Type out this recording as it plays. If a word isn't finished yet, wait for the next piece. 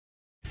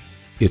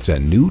It's a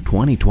new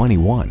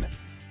 2021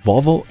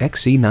 Volvo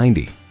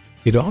XC90.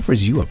 It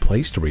offers you a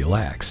place to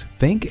relax,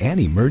 think, and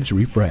emerge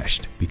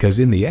refreshed because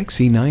in the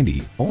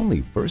XC90, only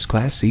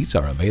first-class seats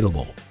are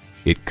available.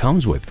 It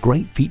comes with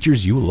great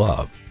features you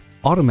love: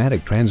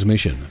 automatic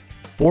transmission,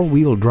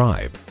 four-wheel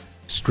drive,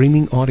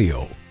 streaming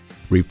audio,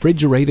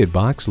 refrigerated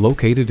box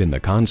located in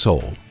the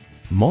console,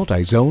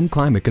 multi-zone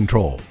climate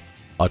control,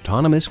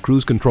 autonomous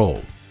cruise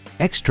control,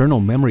 external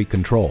memory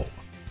control,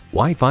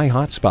 Wi-Fi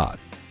hotspot,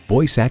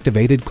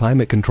 voice-activated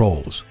climate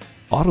controls,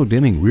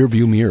 auto-dimming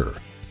rearview mirror,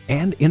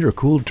 and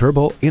intercooled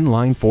turbo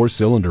inline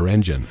four-cylinder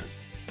engine.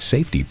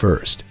 Safety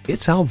first.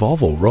 It's how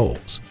Volvo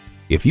rolls.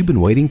 If you've been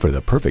waiting for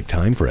the perfect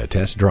time for a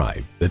test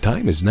drive, the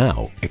time is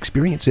now.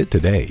 Experience it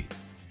today.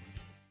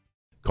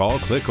 Call,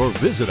 click, or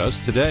visit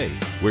us today.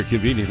 We're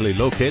conveniently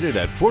located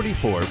at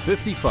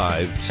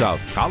 4455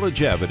 South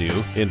College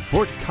Avenue in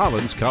Fort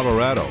Collins,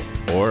 Colorado,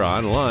 or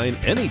online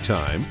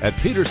anytime at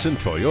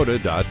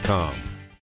petersontoyota.com.